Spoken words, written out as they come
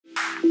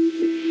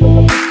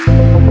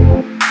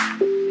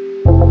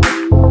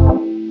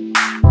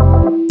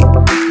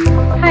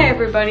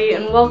everybody,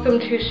 and welcome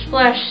to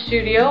Splash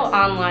Studio,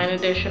 online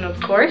edition of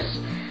course.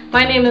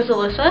 My name is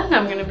Alyssa, and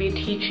I'm going to be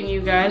teaching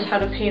you guys how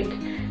to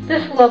paint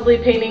this lovely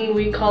painting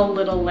we call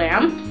Little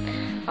Lamb.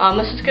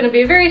 This is going to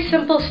be a very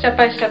simple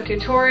step-by-step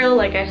tutorial,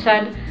 like I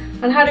said,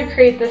 on how to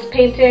create this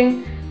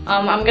painting.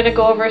 I'm going to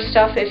go over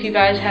stuff if you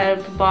guys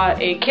have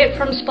bought a kit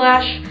from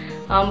Splash,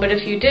 but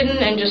if you didn't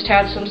and just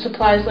have some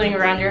supplies laying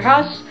around your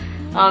house,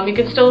 you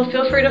can still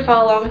feel free to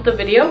follow along with the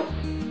video.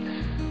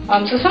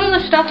 So some of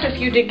the stuff,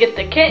 if you did get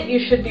the kit, you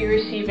should be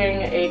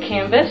receiving a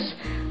canvas.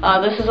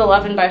 This is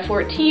 11 by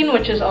 14,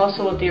 which is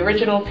also what the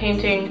original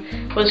painting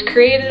was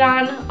created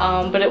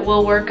on, but it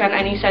will work on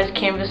any size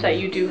canvas that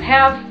you do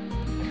have.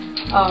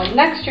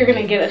 Next, you're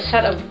going to get a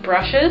set of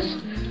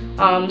brushes.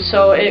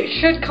 So it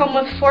should come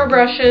with 4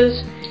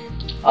 brushes.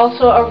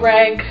 Also, a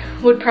rag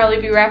would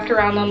probably be wrapped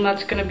around them.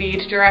 That's going to be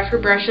to dry for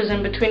brushes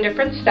in between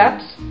different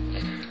steps.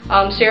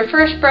 So your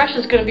first brush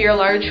is going to be your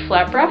large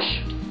flat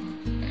brush.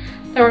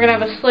 Then we're going to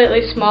have a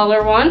slightly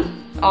smaller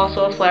one,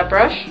 also a flat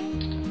brush.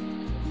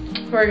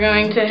 We're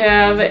going to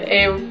have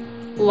a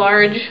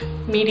large,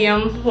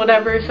 medium,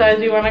 whatever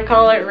size you want to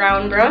call it,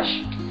 round brush.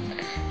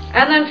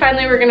 And then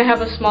finally we're going to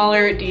have a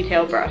smaller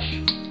detail brush.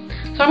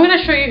 So I'm going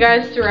to show you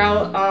guys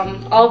throughout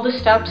all the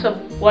steps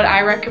of what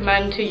I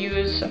recommend to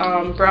use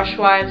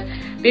brush-wise.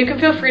 But you can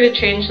feel free to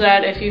change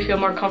that if you feel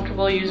more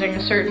comfortable using a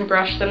certain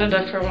brush than a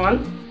different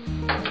one.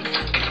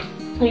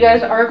 You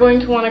guys are going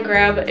to want to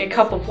grab a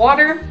cup of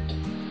water.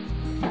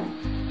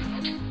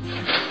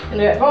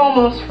 And I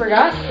almost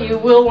forgot, you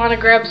will want to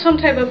grab some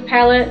type of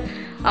palette.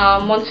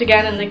 Once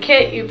again, in the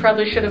kit, you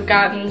probably should have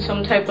gotten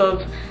some type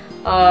of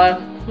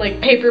like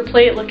paper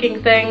plate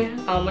looking thing,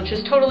 which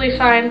is totally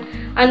fine.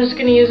 I'm just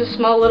going to use a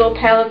small little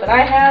palette that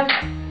I have.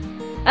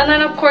 And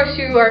then of course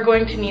you are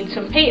going to need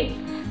some paint.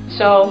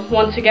 So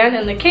once again,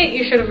 in the kit,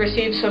 you should have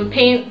received some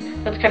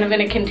paint that's kind of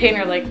in a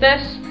container like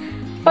this.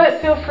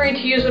 But feel free to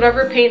use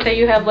whatever paint that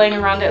you have laying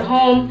around at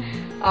home.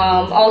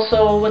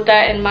 Also, with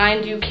that in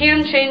mind, you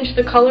can change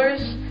the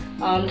colors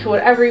to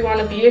whatever you want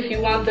to be. If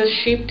you want this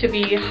sheep to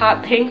be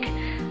hot pink,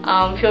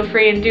 feel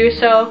free and do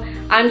so.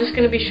 I'm just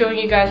going to be showing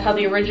you guys how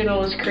the original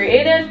was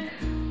created.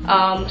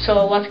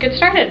 So let's get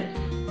started.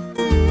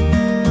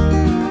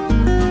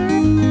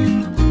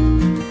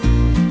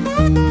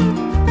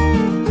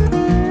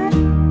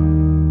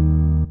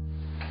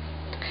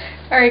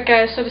 Alright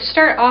guys, so to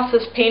start off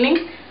this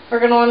painting, we're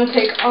going to want to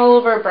take all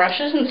of our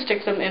brushes and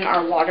stick them in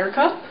our water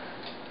cup.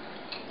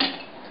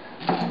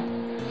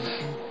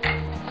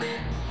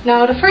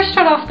 Now, to first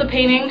start off the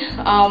painting,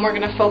 we're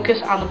going to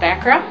focus on the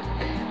background,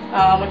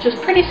 which is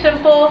pretty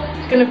simple.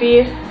 It's going to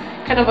be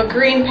kind of a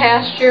green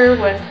pasture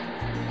with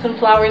some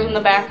flowers in the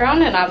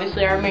background, and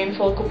obviously our main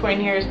focal point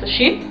here is the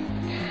sheep.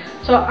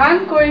 So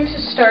I'm going to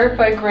start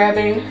by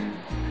grabbing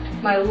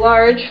my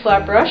large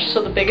flat brush,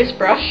 so the biggest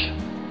brush,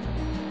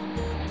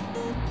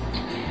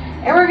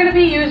 and we're going to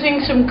be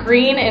using some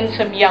green and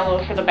some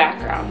yellow for the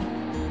background.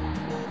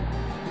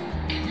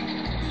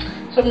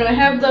 So I'm going to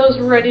have those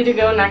ready to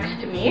go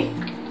next to me.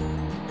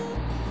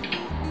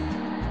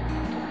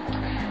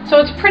 So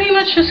it's pretty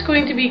much just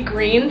going to be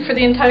green for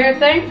the entire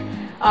thing,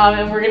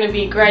 and we're going to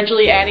be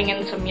gradually adding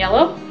in some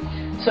yellow.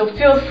 So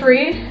feel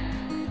free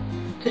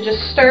to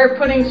just start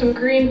putting some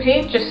green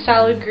paint, just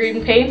solid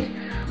green paint,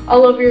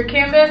 all over your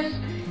canvas.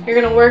 You're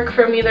going to work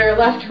from either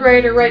left to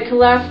right or right to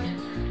left,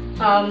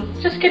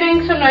 just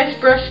getting some nice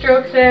brush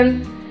strokes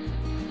in.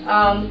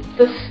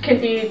 This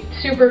can be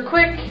super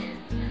quick,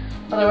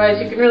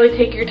 otherwise you can really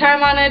take your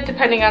time on it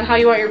depending on how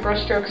you want your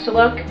brush strokes to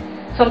look.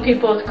 Some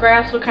people with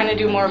grass will kind of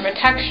do more of a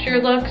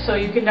texture look, so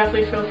you can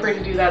definitely feel free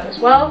to do that as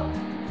well.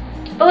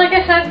 But like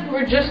I said,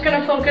 we're just going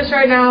to focus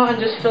right now on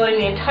just filling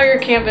the entire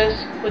canvas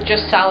with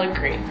just solid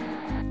green.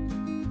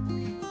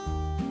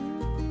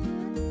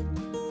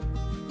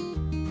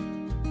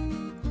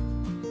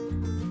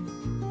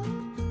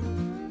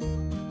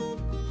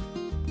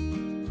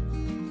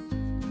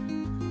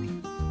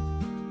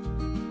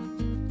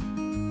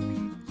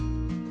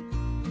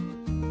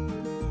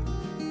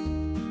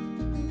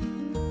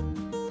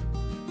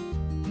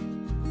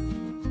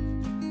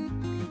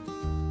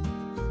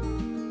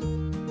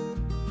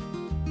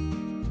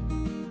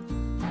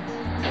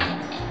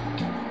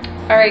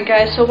 Alright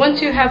guys, so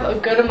once you have a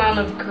good amount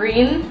of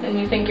green and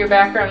you think your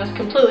background is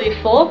completely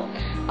full,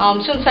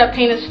 since that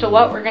paint is still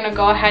wet, we're going to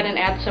go ahead and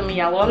add some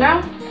yellow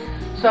now.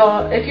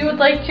 So if you would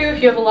like to,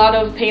 if you have a lot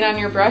of paint on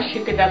your brush,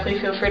 you could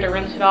definitely feel free to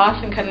rinse it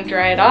off and kind of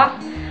dry it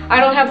off. I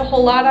don't have a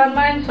whole lot on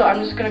mine, so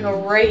I'm just going to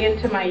go right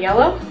into my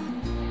yellow.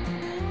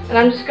 And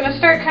I'm just going to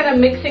start kind of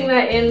mixing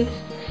that in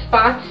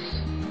spots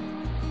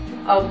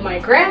of my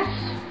grass.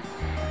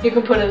 You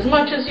can put as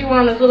much as you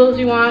want, as little as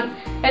you want.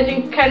 As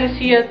you can kind of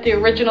see at the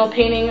original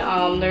painting,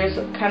 there's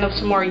kind of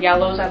some more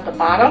yellows at the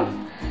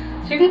bottom.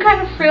 So you can kind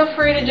of feel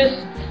free to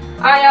just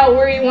eye out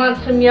where you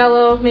want some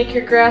yellow, make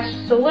your grass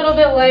just a little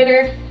bit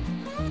lighter.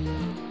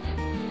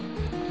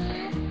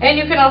 And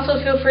you can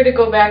also feel free to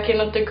go back in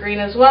with the green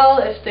as well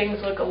if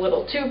things look a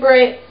little too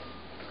bright.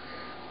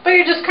 But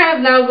you're just kind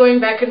of now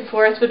going back and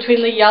forth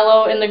between the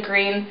yellow and the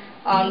green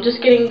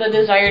just getting the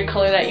desired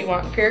color that you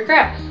want for your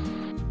grass.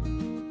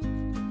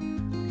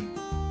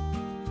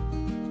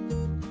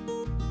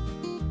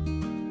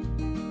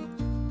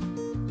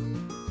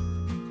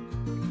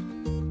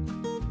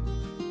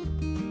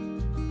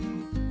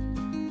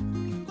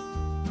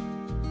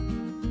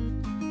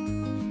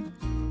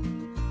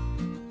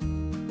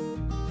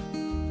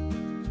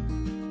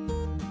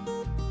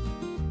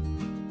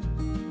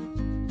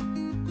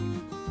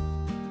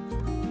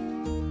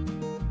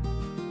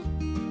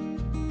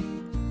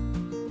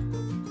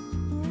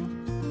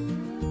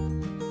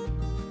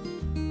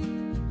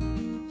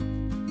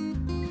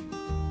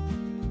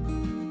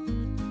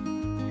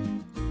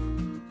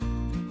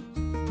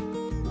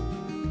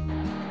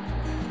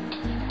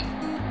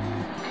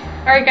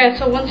 Alright guys,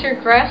 so once your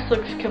grass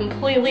looks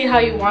completely how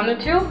you want it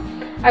to,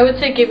 I would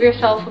say give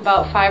yourself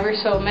about 5 or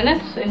so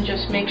minutes and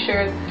just make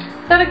sure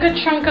that a good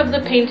chunk of the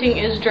painting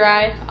is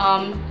dry.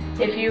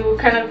 If you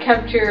kind of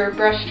kept your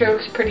brush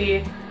strokes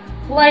pretty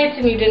light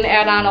and you didn't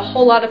add on a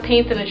whole lot of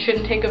paint, then it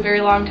shouldn't take a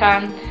very long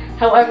time.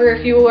 However,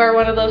 if you are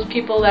one of those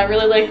people that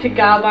really like to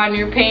gob on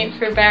your paint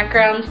for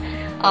backgrounds,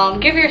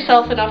 give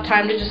yourself enough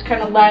time to just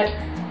kind of let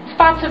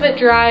spots of it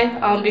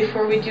dry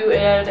before we do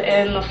add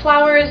in the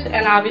flowers,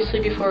 and obviously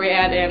before we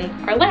add in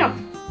our lamp.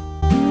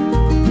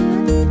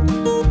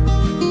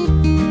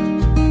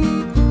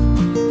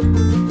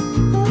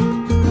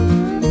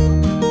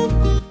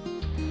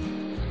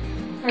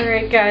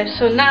 Alright guys,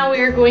 so now we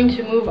are going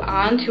to move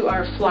on to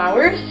our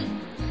flowers.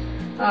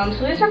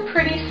 So these are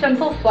pretty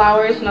simple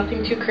flowers,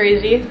 nothing too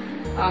crazy.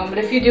 But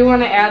if you do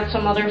want to add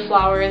some other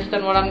flowers,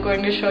 then what I'm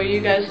going to show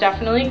you guys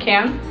definitely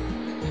can.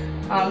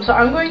 So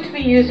I'm going to be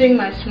using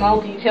my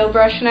small detail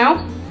brush now,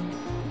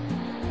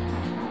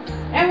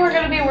 and we're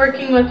going to be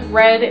working with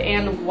red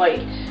and white.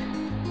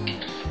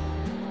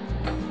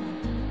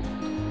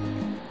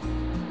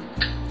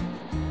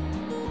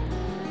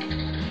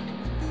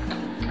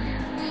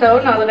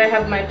 So now that I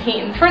have my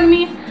paint in front of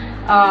me,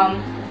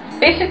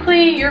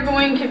 basically you're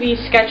going to be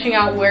sketching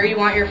out where you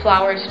want your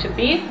flowers to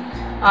be.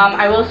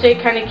 I will say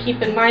kind of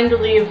keep in mind to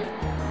leave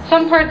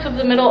some parts of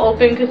the middle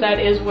open, because that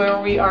is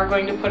where we are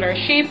going to put our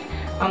sheep.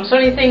 So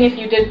anything, if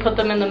you did put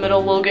them in the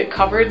middle, will get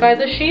covered by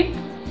the sheep.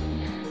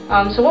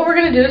 So what we're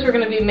going to do is we're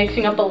going to be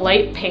mixing up a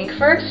light pink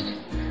first.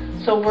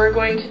 So we're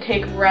going to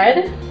take red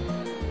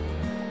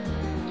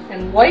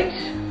and white,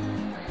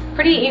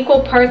 pretty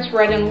equal parts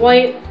red and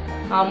white.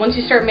 Once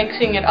you start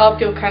mixing it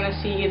up, you'll kind of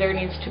see either it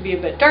needs to be a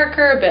bit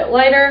darker, a bit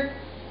lighter.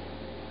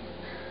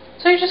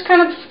 So you're just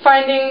kind of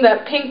finding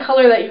that pink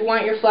color that you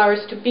want your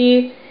flowers to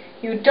be.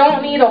 You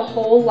don't need a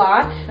whole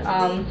lot.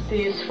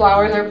 These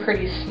flowers are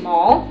pretty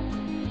small,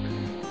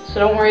 so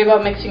don't worry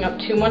about mixing up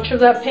too much of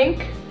that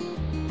pink.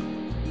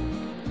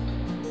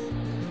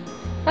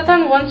 But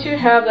then once you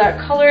have that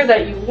color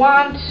that you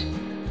want,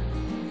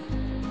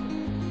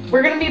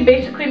 we're going to be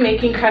basically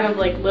making kind of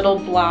like little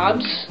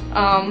blobs,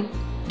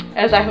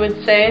 as I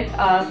would say,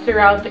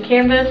 throughout the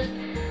canvas.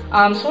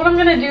 So what I'm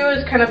going to do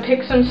is kind of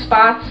pick some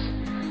spots.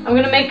 I'm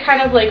going to make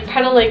kind of like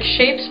petal-like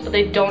shapes, but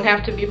they don't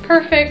have to be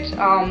perfect.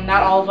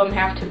 Not all of them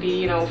have to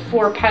be,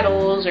 4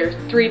 petals or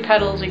 3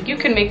 petals. Like, you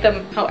can make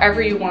them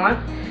however you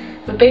want.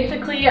 But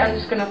basically, I'm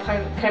just going to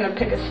kind of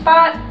pick a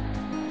spot.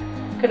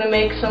 Going to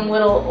make some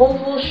little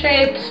oval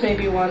shapes,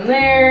 maybe one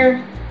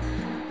there.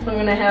 I'm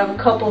going to have a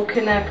couple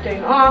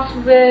connecting off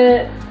of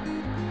it.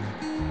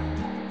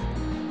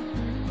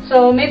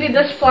 So maybe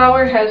this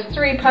flower has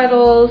 3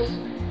 petals.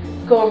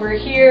 Go over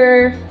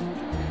here.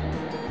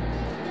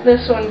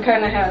 This one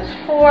kind of has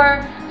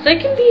 4. So they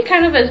can be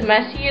kind of as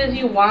messy as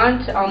you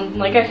want.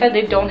 Like I said,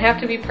 they don't have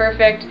to be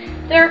perfect.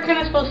 They're kind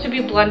of supposed to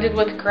be blended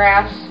with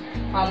grass.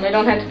 They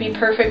don't have to be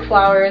perfect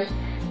flowers.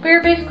 But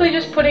you're basically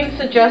just putting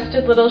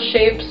suggested little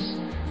shapes,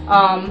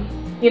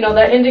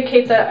 that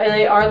indicate that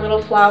they are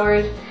little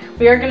flowers.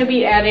 We are going to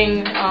be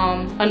adding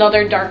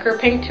another darker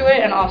pink to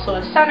it and also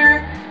a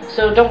center.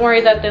 So don't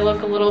worry that they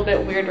look a little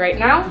bit weird right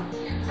now.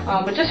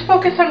 But just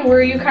focus on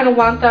where you kind of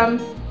want them.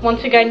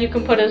 Once again, you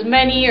can put as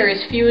many or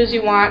as few as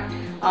you want.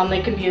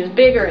 They can be as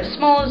big or as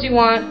small as you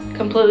want.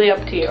 Completely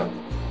up to you.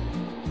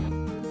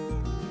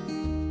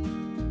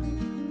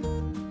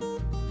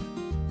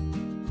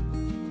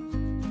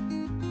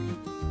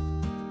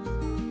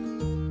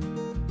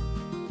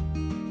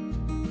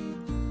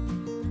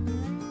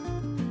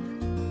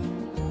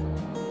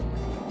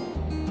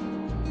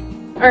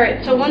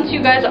 Alright, so once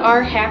you guys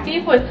are happy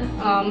with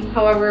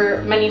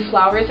however many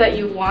flowers that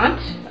you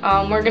want,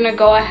 we're going to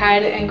go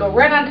ahead and go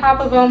right on top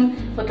of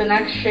them with the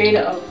next shade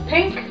of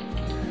pink.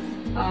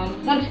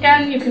 Once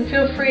again, you can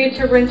feel free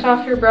to rinse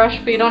off your brush,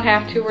 but you don't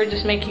have to. We're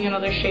just making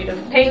another shade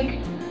of pink.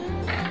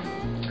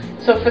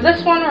 So for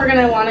this one, we're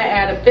going to want to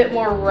add a bit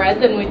more red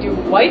than we do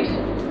white.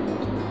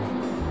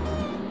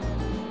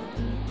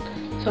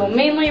 So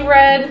mainly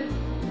red,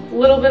 a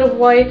little bit of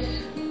white.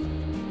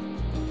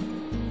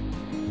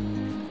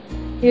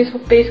 You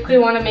just basically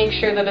want to make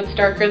sure that it's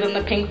darker than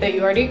the pink that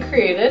you already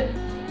created.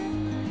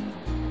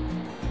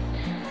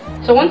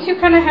 So once you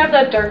kind of have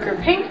that darker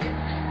pink,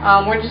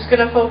 we're just going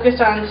to focus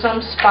on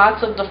some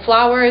spots of the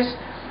flowers.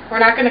 We're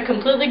not going to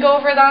completely go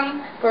over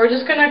them, but we're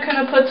just going to kind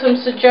of put some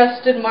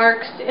suggested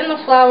marks in the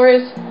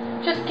flowers,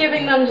 just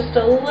giving them just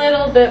a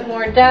little bit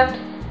more depth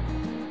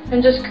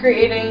and just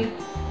creating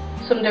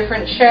some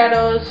different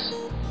shadows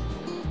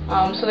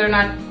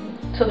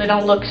so they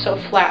don't look so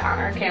flat on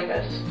our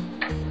canvas.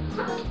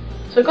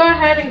 So go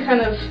ahead and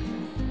kind of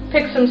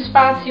pick some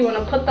spots you want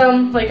to put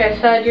them. Like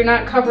I said, you're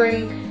not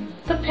covering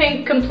the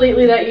pink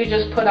completely that you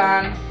just put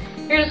on.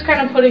 You're just kind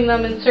of putting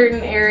them in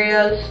certain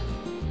areas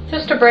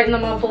just to brighten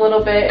them up a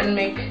little bit and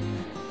make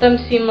them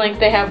seem like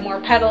they have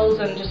more petals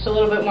and just a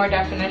little bit more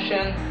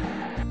definition.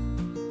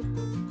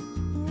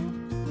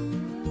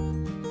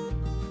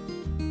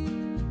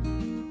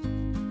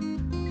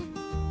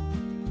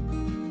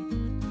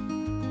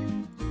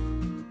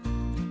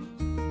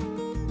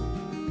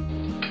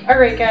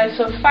 Alright guys,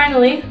 so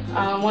finally,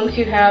 once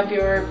you have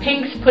your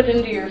pinks put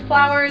into your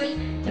flowers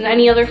and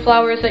any other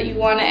flowers that you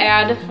want to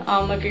add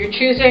of your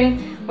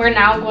choosing, we're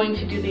now going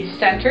to do these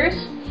centers.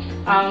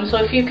 So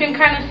if you can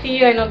kind of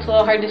see, I know it's a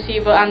little hard to see,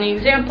 but on the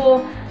example,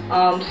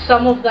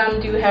 some of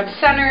them do have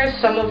centers,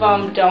 some of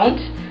them don't.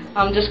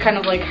 Just kind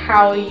of like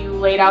how you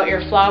laid out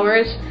your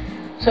flowers.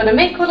 So to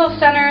make little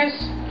centers,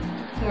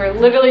 we're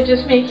literally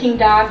just making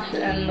dots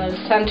in the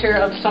center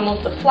of some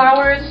of the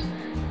flowers.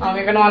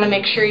 You're going to want to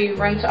make sure you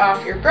rinse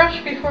off your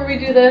brush before we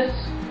do this.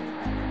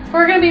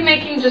 We're going to be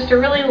making just a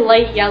really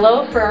light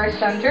yellow for our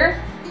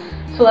center.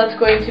 So that's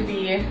going to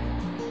be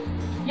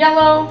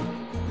yellow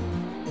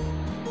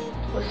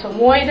with some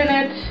white in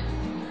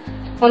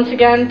it. Once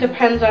again,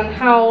 depends on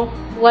how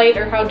light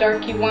or how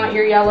dark you want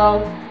your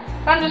yellow.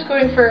 I'm just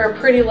going for a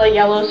pretty light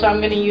yellow, so I'm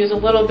going to use a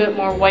little bit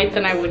more white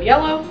than I would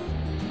yellow.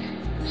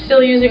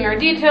 Still using our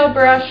detail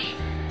brush,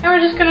 and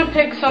we're just going to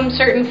pick some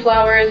certain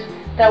flowers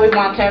that we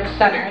want to have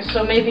centers.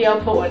 So maybe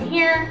I'll put one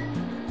here,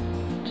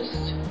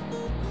 just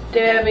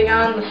dabbing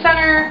on the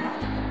center.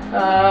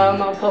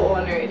 I'll put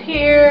one right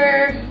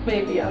here,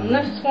 maybe on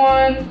this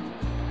one.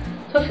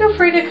 So feel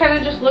free to kind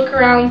of just look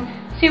around,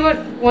 see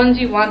what ones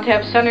you want to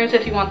have centers.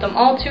 If you want them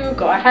all to,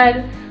 go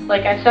ahead.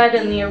 Like I said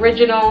in the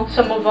original,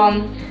 some of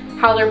them,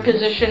 how they're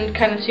positioned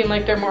kind of seem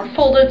like they're more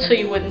folded so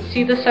you wouldn't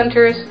see the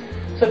centers.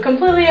 So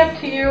completely up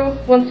to you.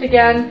 Once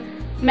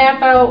again,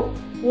 map out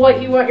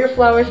what you want your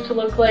flowers to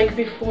look like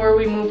before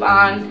we move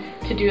on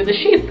to do the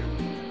sheep.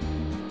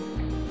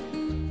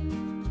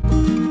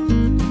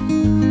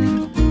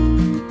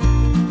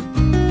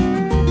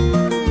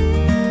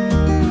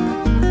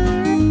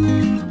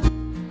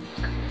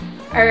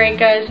 Alright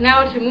guys,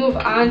 now to move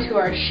on to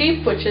our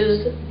sheep, which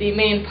is the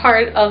main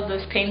part of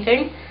this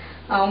painting.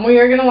 We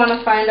are going to want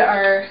to find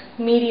our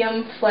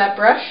medium flat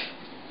brush.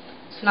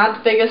 It's not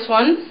the biggest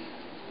one,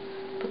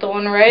 but the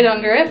one right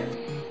under it.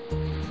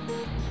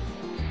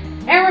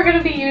 And we're going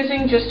to be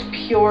using just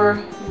pure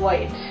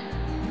white.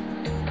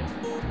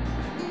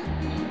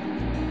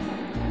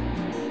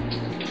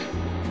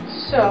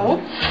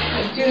 So,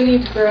 I do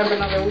need to grab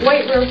another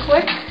white real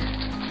quick.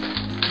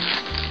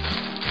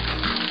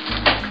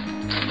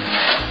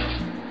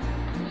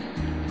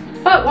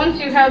 But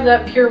once you have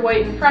that pure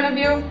white in front of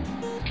you,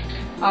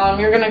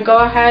 you're going to go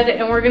ahead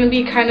and we're going to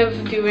be kind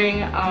of doing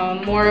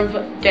more of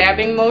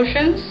dabbing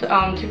motions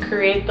to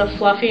create the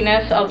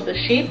fluffiness of the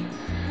sheep.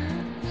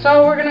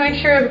 So we're going to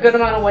make sure we have a good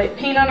amount of white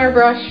paint on our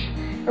brush,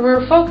 and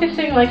we're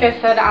focusing, like I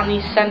said, on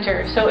the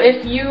center. So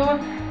if you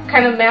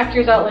kind of mapped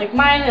yours out like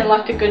mine and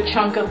left a good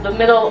chunk of the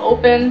middle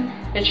open,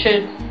 it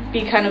should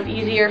be kind of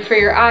easier for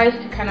your eyes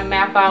to kind of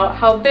map out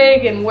how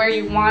big and where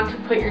you want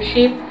to put your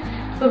sheep.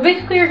 So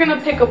basically you're going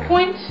to pick a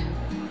point,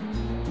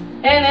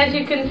 and as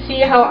you can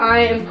see how I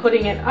am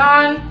putting it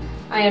on,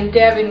 I am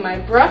dabbing my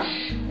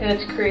brush and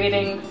it's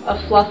creating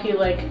a fluffy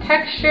like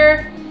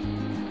texture.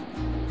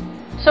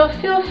 So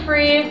feel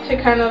free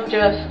to kind of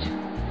just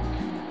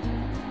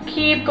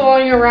keep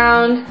going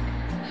around,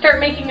 start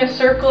making a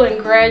circle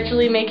and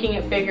gradually making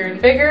it bigger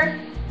and bigger.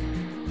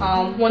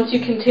 Once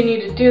you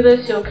continue to do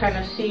this, you'll kind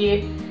of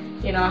see,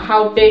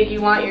 how big you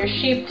want your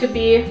sheep to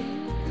be.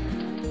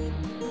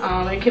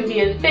 It can be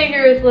as big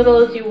or as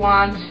little as you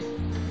want,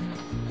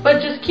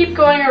 but just keep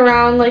going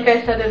around, like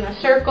I said, in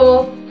a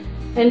circle,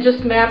 and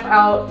just map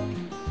out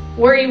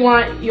where you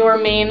want your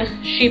main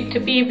sheep to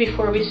be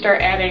before we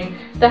start adding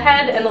the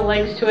head and the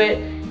legs to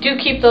it. Do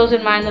keep those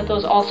in mind that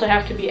those also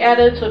have to be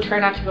added, so try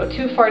not to go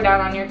too far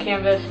down on your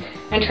canvas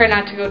and try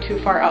not to go too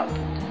far up.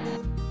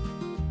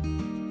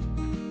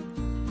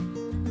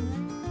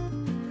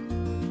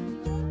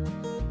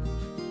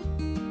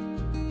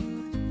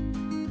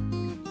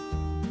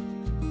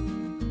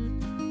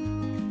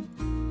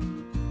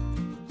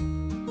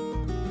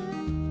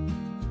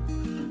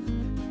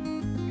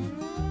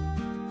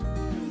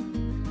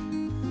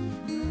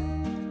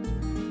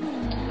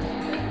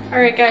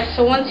 Alright guys,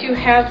 so once you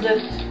have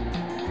this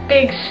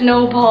big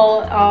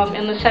snowball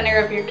in the center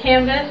of your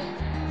canvas,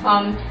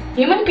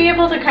 you might be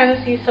able to kind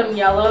of see some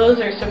yellows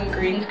or some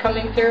greens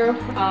coming through.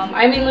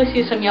 I mainly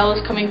see some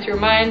yellows coming through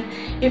mine.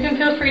 You can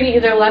feel free to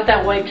either let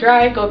that white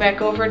dry, go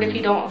back over it if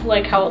you don't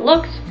like how it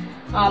looks.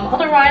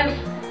 Otherwise,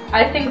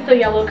 I think the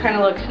yellow kind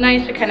of looks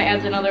nice. It kind of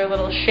adds another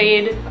little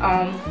shade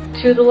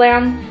to the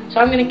lamb. So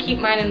I'm going to keep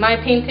mine in my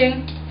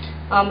painting.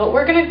 But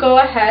we're going to go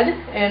ahead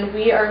and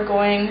we are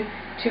going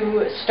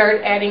to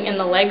start adding in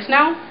the legs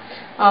now.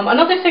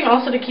 Another thing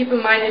also to keep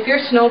in mind, if your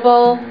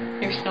snowball,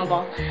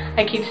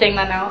 I keep saying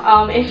that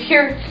now, if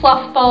your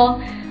fluff ball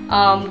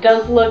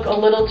does look a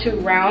little too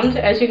round,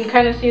 as you can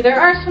kind of see, there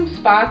are some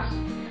spots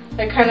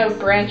that kind of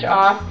branch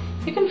off.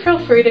 You can feel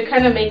free to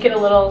kind of make it a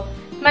little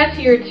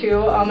messier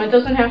too. It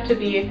doesn't have to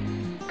be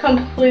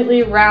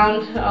completely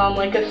round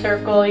like a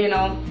circle, you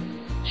know.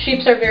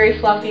 Sheeps are very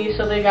fluffy,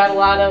 so they got a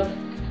lot of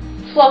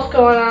fluff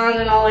going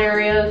on in all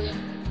areas.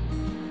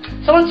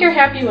 So once you're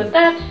happy with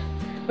that,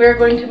 we're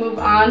going to move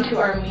on to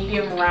our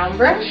medium round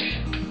brush.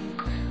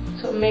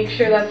 So make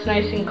sure that's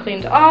nice and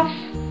cleaned off.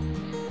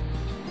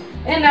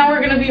 And now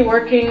we're going to be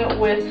working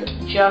with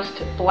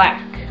just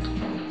black.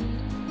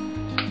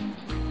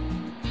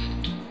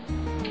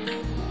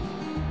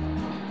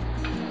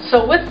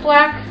 So with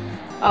black,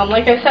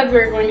 like I said,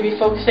 we're going to be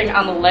focusing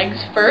on the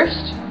legs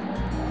first.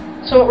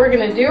 So what we're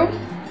going to do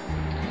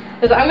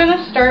is I'm going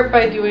to start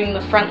by doing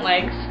the front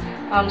legs.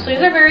 So these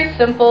are very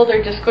simple.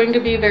 They're just going to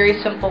be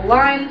very simple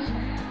lines.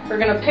 We're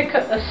going to pick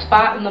a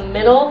spot in the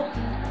middle.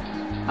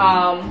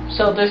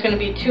 So there's going to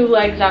be two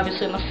legs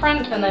obviously in the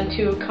front and then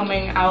two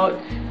coming out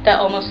that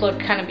almost look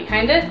kind of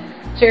behind it.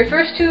 So your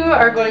first two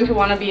are going to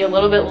want to be a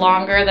little bit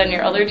longer than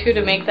your other two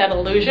to make that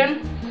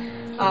illusion.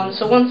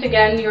 So once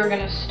again, you're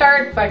going to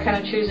start by kind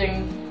of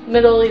choosing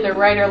middle, either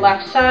right or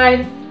left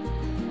side,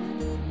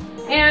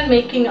 and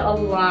making a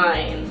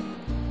line.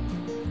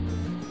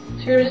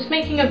 So you're just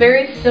making a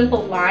very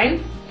simple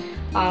line,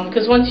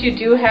 because once you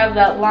do have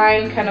that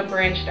line kind of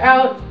branched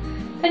out,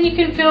 then you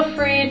can feel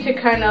free to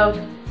kind of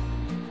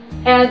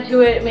add to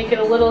it, make it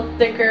a little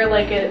thicker,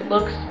 like it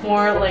looks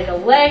more like a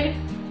leg.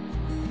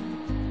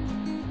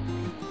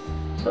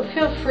 So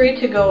feel free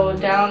to go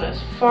down as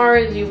far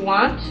as you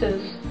want,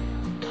 as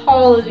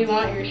tall as you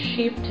want your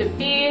sheep to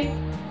be.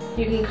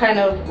 You can kind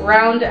of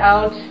round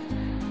out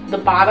the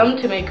bottom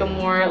to make them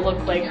more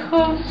look like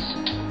hooves.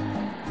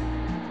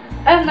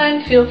 And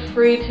then feel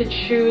free to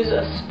choose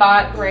a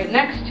spot right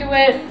next to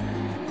it.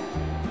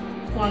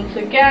 Once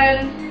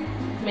again,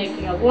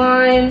 making a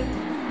line.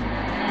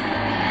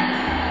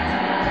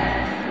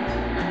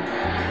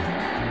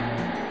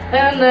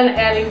 And then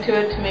adding to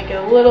it to make it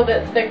a little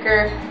bit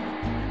thicker.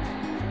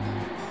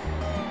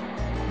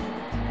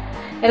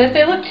 And if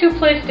they look too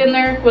placed in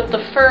there with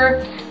the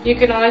fur, you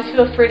can always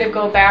feel free to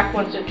go back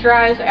once it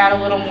dries, add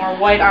a little more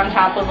white on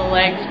top of the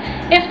legs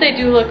if they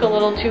do look a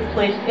little too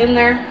placed in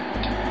there.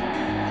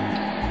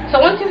 So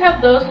once you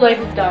have those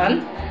legs done,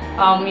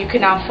 you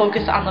can now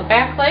focus on the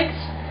back legs.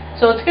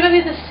 So it's going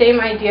to be the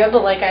same idea,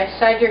 but like I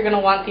said, you're going to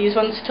want these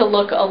ones to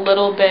look a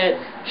little bit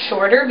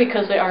shorter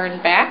because they are in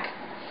back.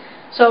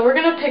 So we're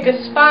going to pick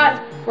a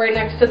spot right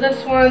next to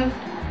this one,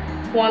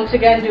 once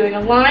again doing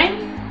a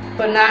line,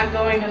 but not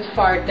going as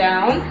far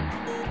down.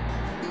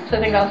 So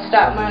I think I'll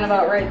stop mine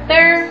about right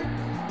there.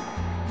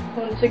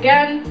 Once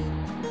again,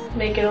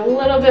 make it a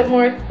little bit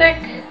more thick.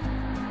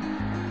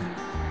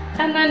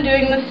 And then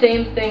doing the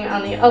same thing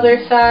on the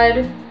other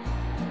side.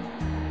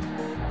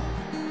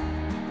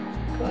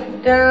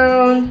 Going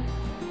down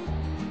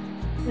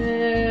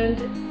and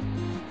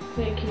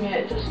making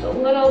it just a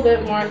little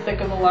bit more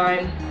thick of a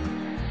line.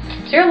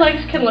 So your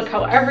legs can look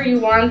however you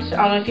want.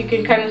 If you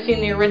can kind of see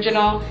in the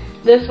original,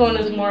 this one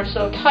is more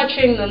so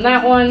touching than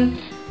that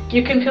one.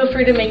 You can feel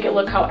free to make it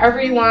look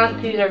however you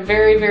want. These are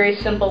very, very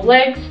simple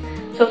legs.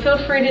 So feel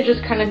free to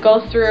just kind of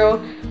go through,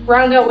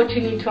 round out what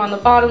you need to on the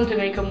bottom to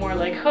make them more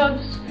like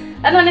hooves.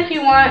 And then if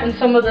you want, and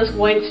some of this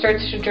white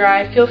starts to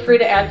dry, feel free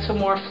to add some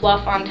more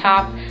fluff on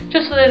top,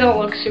 just so they don't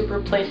look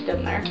super placed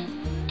in there.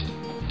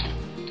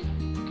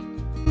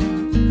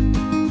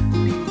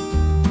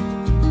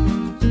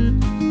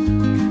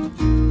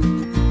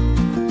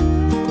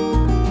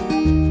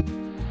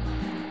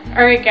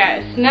 Alright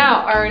guys,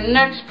 now our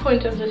next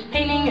point of this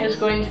painting is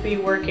going to be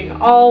working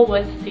all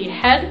with the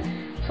head.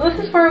 So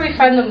this is where we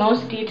find the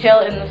most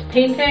detail in this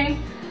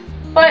painting,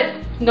 but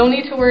no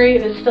need to worry,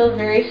 it is still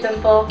very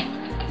simple.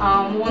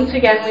 Once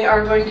again, we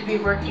are going to be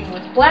working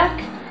with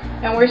black,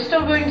 and we're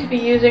still going to be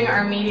using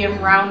our medium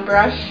round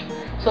brush.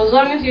 So as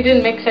long as you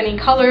didn't mix any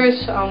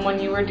colors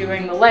when you were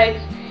doing the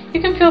legs, you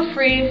can feel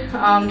free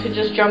to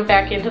just jump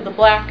back into the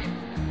black.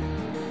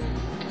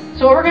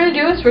 So what we're going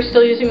to do is we're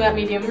still using that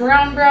medium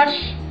round brush,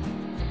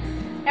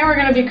 and we're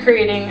going to be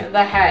creating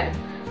the head.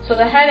 So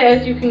the head,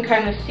 as you can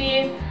kind of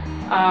see,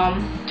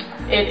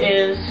 it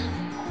is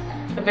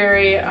a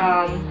very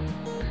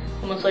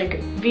almost like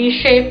V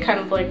shape,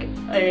 kind of like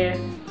a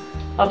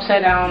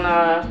upside down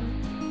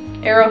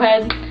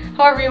arrowhead,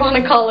 however you want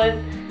to call it.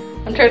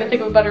 I'm trying to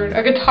think of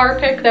a guitar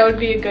pick, that would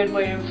be a good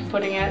way of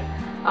putting it.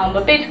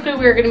 But basically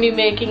we're going to be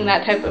making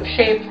that type of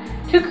shape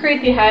to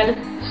create the head.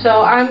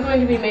 So I'm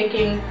going to be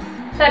making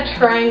that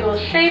triangle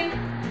shape.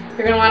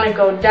 You're going to want to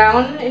go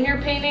down in your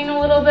painting a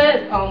little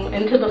bit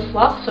into the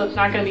fluff, so it's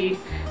not going to be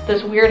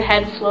this weird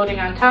head floating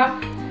on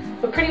top.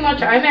 But pretty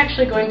much I'm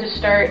actually going to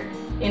start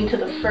into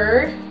the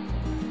fur.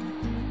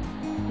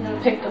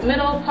 pick the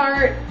middle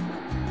part.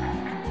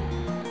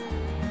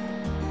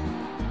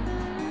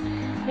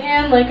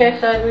 And like I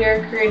said, we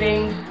are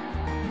creating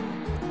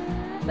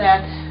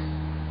that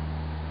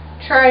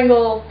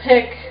triangle,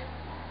 pick,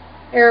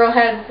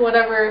 arrowhead,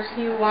 whatever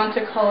you want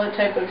to call it,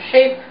 type of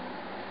shape.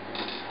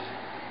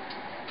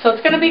 So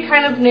it's going to be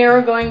kind of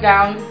narrow going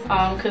down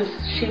because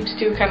sheeps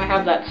do kind of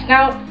have that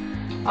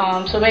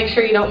snout. So make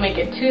sure you don't make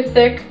it too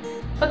thick.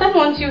 But then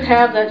once you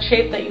have that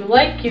shape that you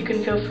like, you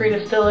can feel free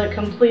to fill it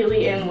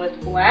completely in with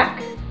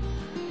black.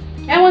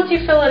 And once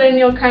you fill it in,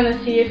 you'll kind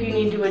of see if you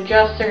need to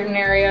adjust certain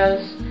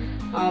areas.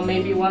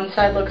 Maybe one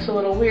side looks a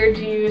little weird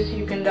to you, so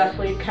you can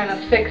definitely kind of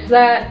fix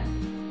that.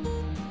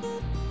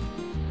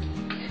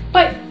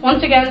 But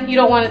once again, you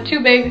don't want it too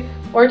big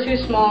or too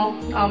small.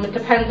 It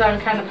depends on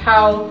kind of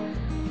how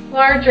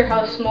large or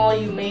how small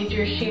you made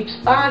your sheep's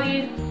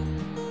body.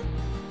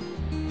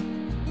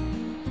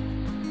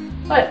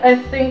 But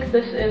I think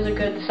this is a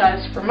good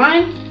size for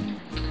mine.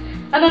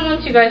 And then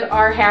once you guys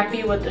are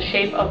happy with the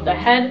shape of the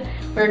head,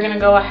 we're going to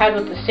go ahead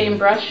with the same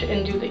brush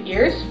and do the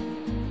ears.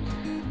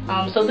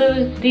 So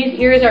these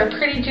ears are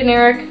pretty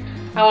generic.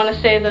 I want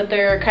to say that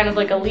they're kind of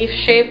like a leaf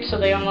shape, so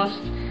they almost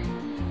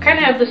kind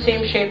of have the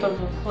same shape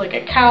of like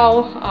a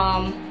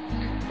cow.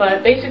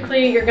 But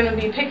basically you're going to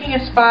be picking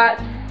a spot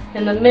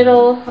in the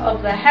middle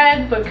of the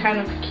head, but kind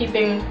of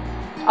keeping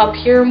up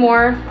here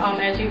more,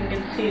 as you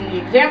can see in the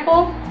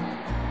example.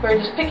 We're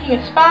just picking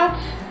a spot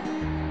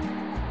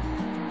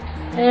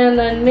and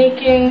then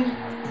making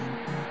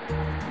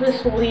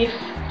this leaf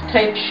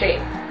type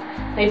shape.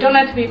 They don't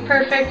have to be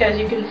perfect, as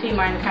you can see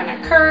mine kind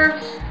of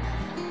curves.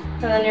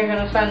 And then you're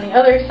going to find the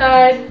other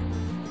side,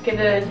 get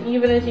it as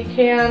even as you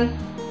can,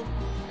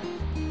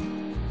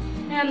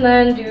 and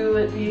then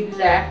do the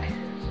exact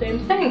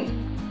same thing.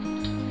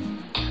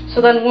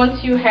 So then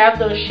once you have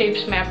those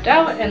shapes mapped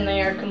out and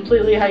they are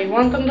completely how you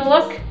want them to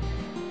look,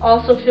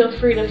 also feel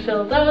free to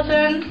fill those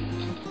in.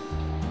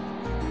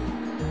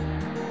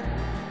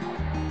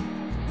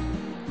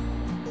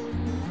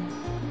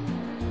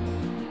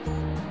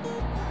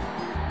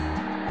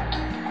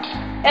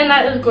 And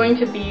that is going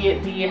to be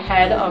the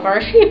head of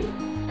our sheep.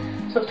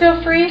 So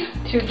feel free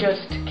to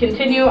just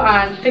continue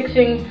on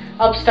fixing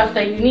up stuff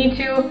that you need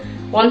to.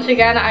 Once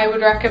again, I would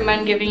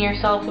recommend giving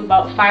yourself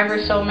about 5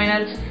 or so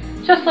minutes,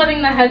 just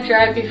letting the head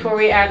dry before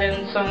we add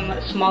in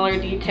some smaller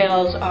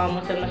details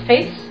within the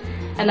face.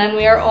 And then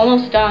we are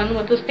almost done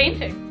with this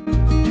painting.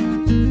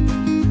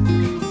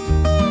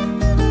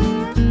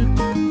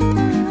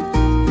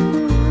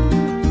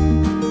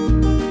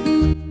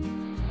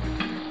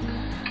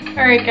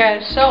 Alright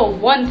guys, so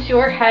once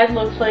your head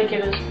looks like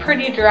it is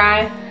pretty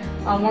dry,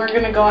 we're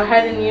going to go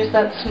ahead and use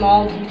that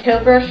small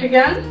detail brush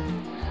again.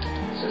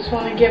 So just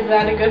want to give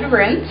that a good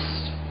rinse.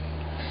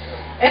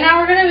 And now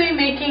we're going to be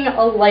making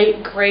a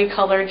light gray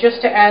color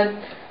just to add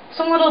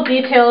some little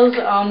details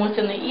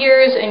within the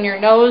ears and your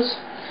nose.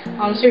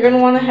 So you're going to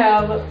want to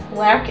have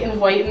black and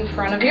white in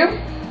front of you.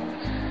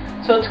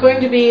 So it's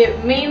going to be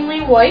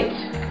mainly white,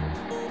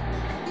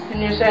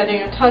 and you're just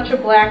adding a touch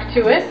of black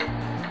to it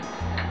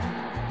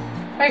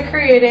by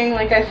creating,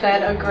 like I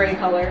said, a gray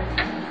color.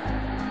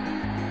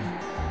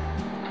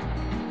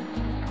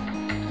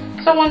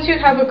 So once you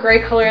have a gray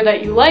color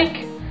that you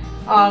like,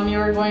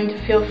 you're going to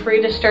feel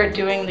free to start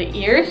doing the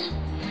ears.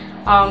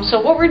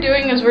 So what we're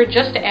doing is we're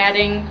just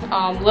adding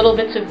little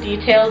bits of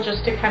detail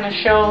just to kind of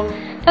show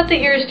that the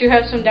ears do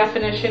have some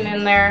definition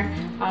in there.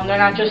 They're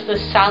not just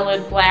this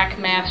solid black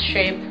mass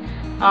shape.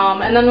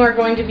 And then we're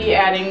going to be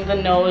adding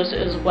the nose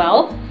as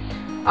well.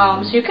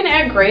 So you can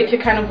add gray to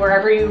kind of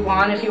wherever you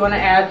want. If you want to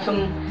add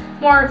some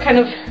more kind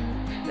of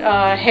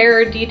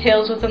hair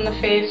details within the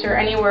face or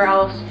anywhere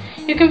else,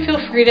 you can feel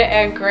free to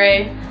add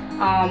gray.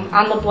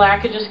 On the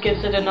black, it just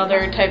gives it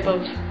another type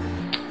of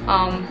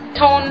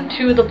tone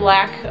to the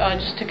black,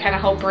 just to kind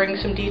of help bring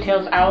some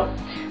details out.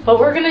 But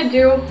what we're going to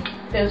do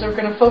is we're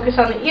going to focus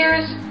on the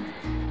ears,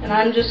 and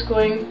I'm just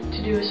going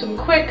to do some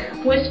quick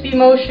wispy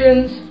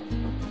motions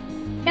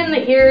in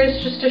the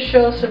ears just to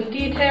show some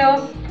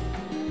detail.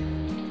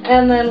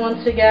 And then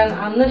once again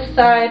on this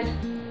side,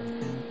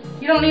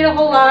 you don't need a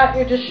whole lot,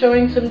 you're just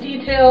showing some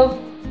detail.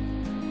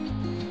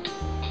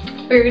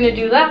 We're going to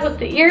do that with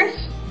the ears.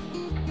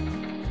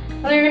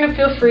 And then you're going to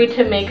feel free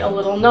to make a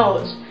little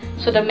nose.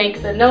 So to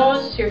make the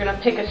nose, you're going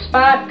to pick a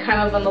spot kind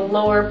of on the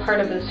lower part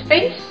of his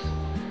face.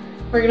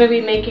 We're going to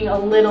be making a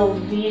little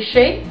V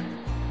shape.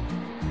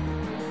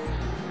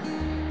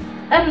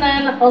 And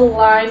then a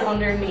line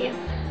underneath.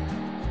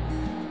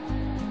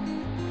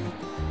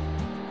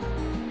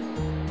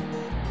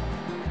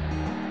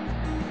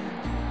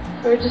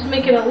 So we're just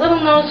making a little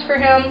nose for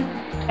him,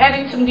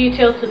 adding some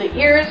detail to the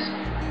ears.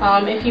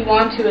 If you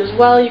want to as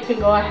well, you can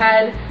go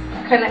ahead,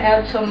 kind of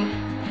add some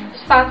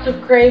spots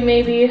of gray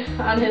maybe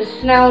on his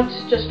snout,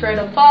 just right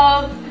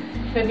above.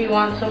 Maybe you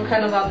want some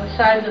kind of on the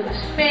sides of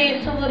his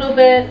face a little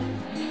bit.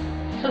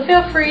 So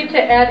feel free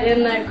to add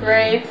in that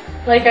gray,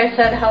 like I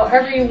said,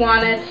 however you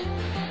want it.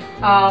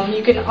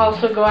 You can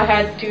also go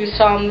ahead and do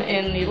some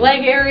in the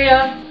leg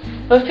area,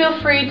 but feel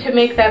free to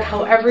make that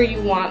however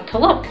you want to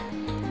look.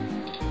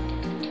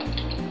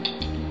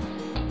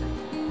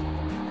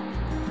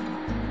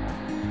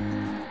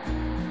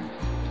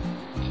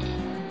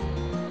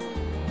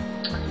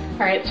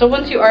 Alright, so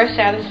once you are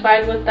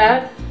satisfied with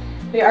that,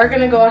 we are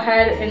going to go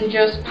ahead and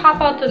just pop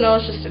out the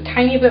nose just a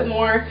tiny bit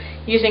more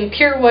using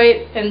pure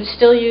white and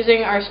still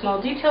using our small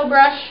detail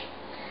brush.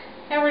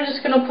 And we're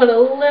just going to put a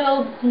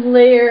little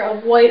layer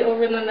of white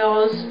over the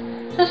nose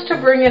just to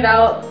bring it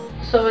out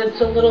so it's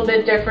a little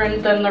bit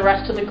different than the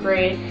rest of the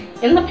gray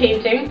in the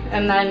painting.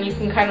 And then you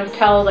can kind of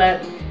tell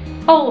that,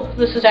 oh,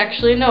 this is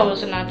actually a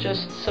nose and not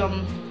just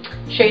some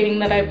shading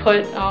that I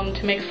put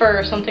to make fur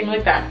or something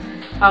like that.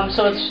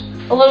 So it's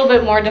a little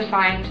bit more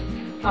defined.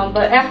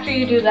 But after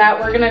you do that,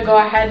 we're going to go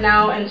ahead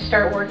now and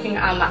start working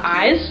on the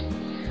eyes.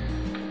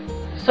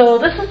 So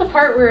this is the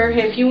part where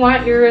if you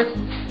want your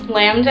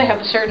lamb to have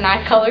a certain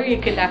eye color, you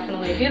could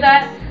definitely do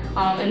that.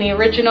 In the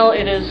original,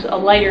 it is a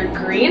lighter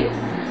green.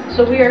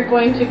 So we are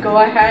going to go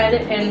ahead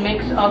and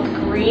mix up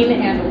green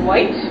and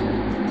white.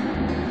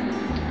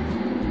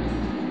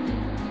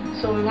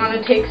 So we want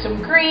to take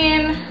some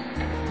green,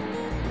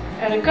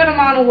 add a good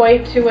amount of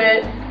white to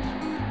it.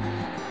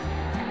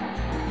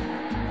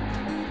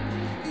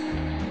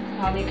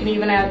 You can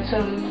even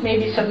add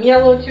maybe some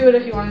yellow to it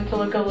if you want it to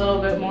look a little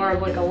bit more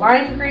of like a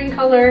lime green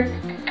color.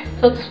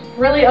 So it's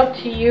really up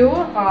to you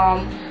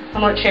on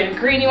what shade of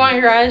green you want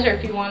your eyes, or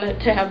if you want it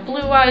to have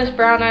blue eyes,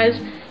 brown eyes,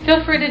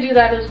 feel free to do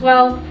that as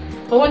well.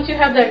 But once you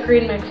have that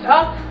green mixed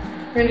up,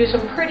 we're going to do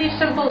some pretty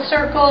simple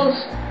circles.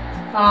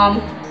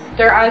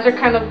 Their eyes are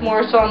kind of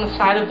more so on the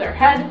side of their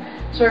head,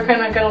 so we're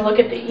kind of going to look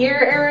at the ear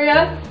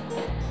area.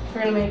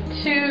 We're going to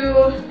make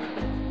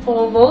 2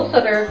 ovals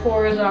that are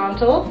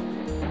horizontal.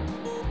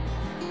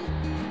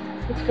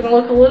 It's going to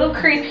look a little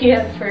creepy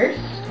at first,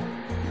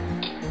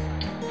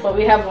 but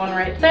we have one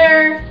right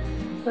there.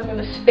 So I'm going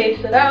to space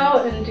it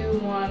out and do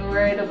one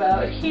right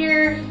about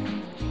here.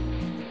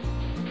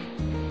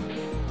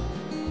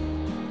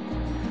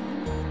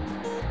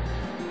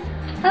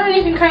 And then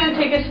you can kind of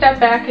take a step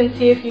back and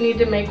see if you need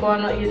to make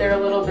one either a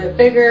little bit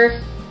bigger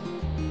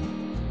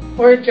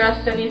or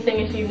adjust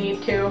anything if you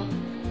need to.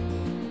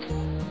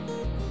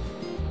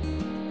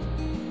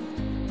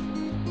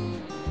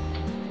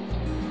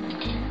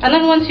 And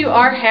then once you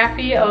are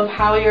happy of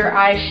how your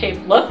eye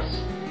shape looks,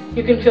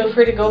 you can feel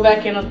free to go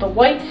back in with the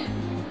white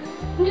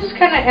and just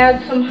kind of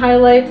add some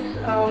highlights,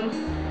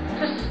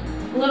 just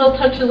little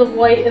touches of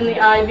white in the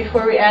eye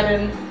before we add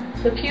in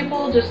the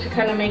pupil, just to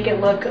kind of make it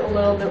look a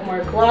little bit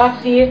more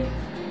glossy.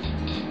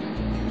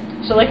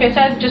 So like I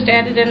said, just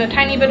added in a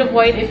tiny bit of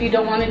white. If you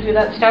don't want to do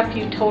that step,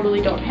 you totally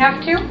don't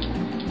have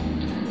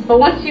to. But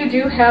once you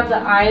do have the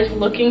eyes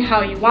looking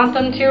how you want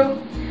them to,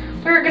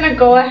 we're going to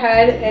go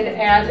ahead and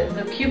add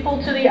the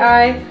pupil to the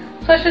eye.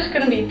 So it's just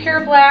going to be pure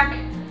black,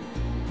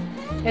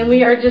 and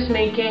we are just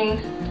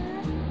making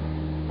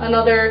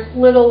another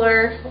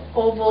littler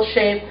oval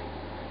shape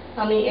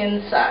on the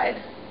inside.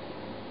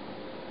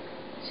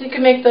 So you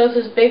can make those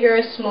as big or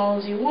as small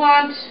as you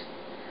want.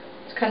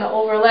 It's kind of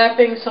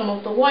overlapping some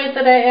of the white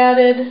that I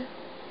added.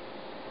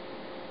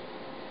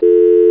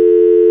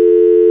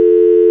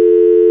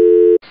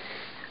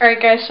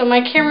 Alright guys, so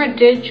my camera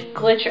did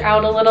glitch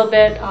out a little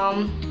bit.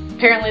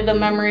 Apparently the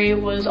memory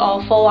was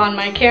all full on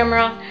my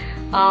camera.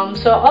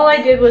 So all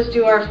I did was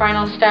do our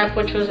final step,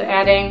 which was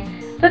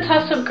adding the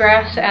tufts of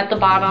grass at the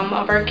bottom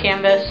of our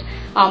canvas,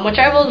 which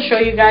I will show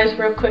you guys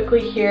real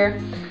quickly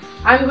here.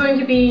 I'm going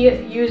to be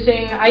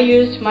I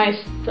used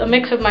a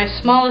mix of my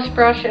smallest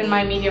brush and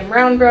my medium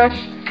round brush,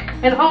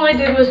 and all I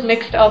did was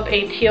mixed up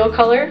a teal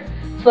color.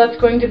 So that's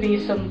going to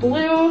be some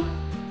blue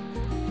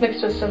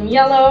mixed with some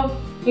yellow.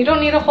 You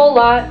don't need a whole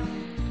lot.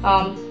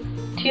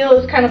 Teal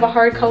is kind of a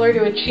hard color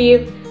to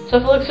achieve, so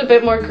if it looks a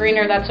bit more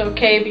greener, that's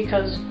okay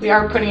because we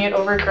are putting it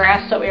over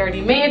grass that we already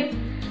made.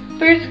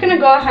 But you're just going to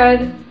go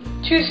ahead,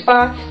 choose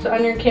spots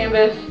on your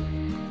canvas,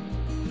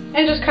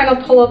 and just kind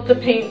of pull up the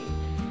paint,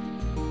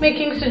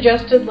 making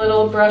suggested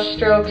little brush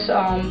strokes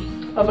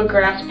of a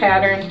grass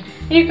pattern.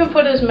 And you can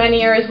put as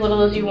many or as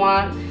little as you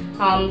want.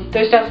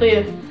 There's definitely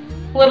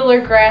a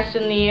littler grass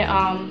in the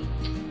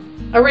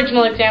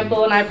original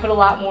example, and I put a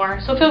lot more.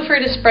 So feel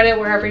free to spread it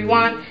wherever you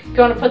want. If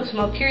you want to put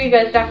some up here, you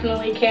guys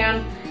definitely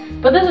can.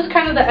 But this is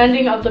kind of the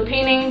ending of the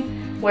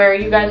painting, where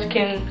you guys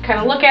can kind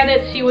of look at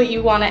it, see what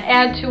you want to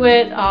add to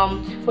it,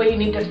 what you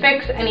need to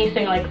fix,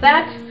 anything like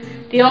that.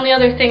 The only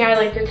other thing I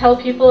like to tell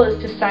people is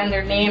to sign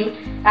their name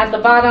at the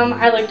bottom.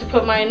 I like to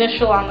put my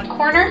initial on the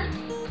corner.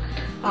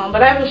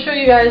 But I will show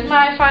you guys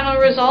my final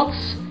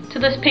results to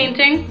this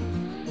painting.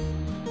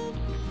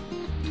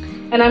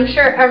 And I'm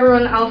sure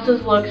everyone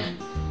else's looks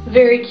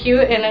very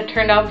cute and it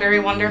turned out very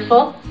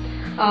wonderful.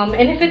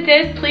 And if it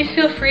did, please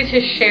feel free to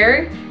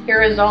share your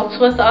results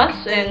with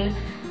us and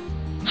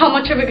how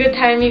much of a good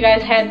time you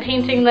guys had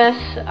painting this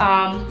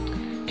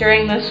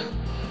during this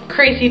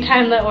crazy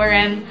time that we're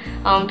in.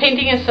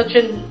 Painting is such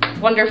a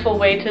wonderful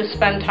way to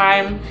spend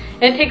time,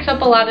 and it takes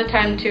up a lot of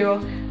time too.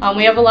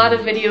 We have a lot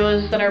of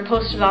videos that are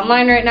posted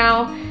online right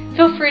now.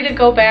 Feel free to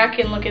go back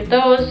and look at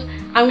those.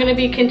 I'm going to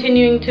be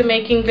continuing to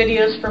making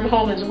videos from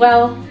home as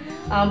well,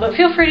 but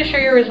feel free to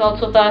share your results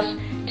with us.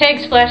 Tag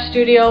Splash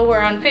Studio,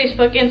 we're on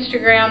Facebook,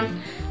 Instagram,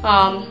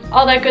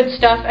 all that good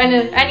stuff, and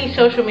in any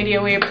social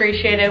media we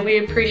appreciate it.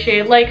 We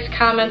appreciate likes,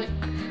 comments,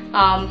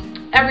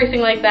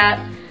 everything like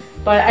that.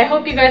 But I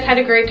hope you guys had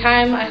a great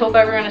time. I hope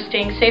everyone is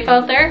staying safe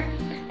out there,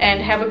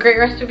 and have a great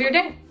rest of your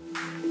day.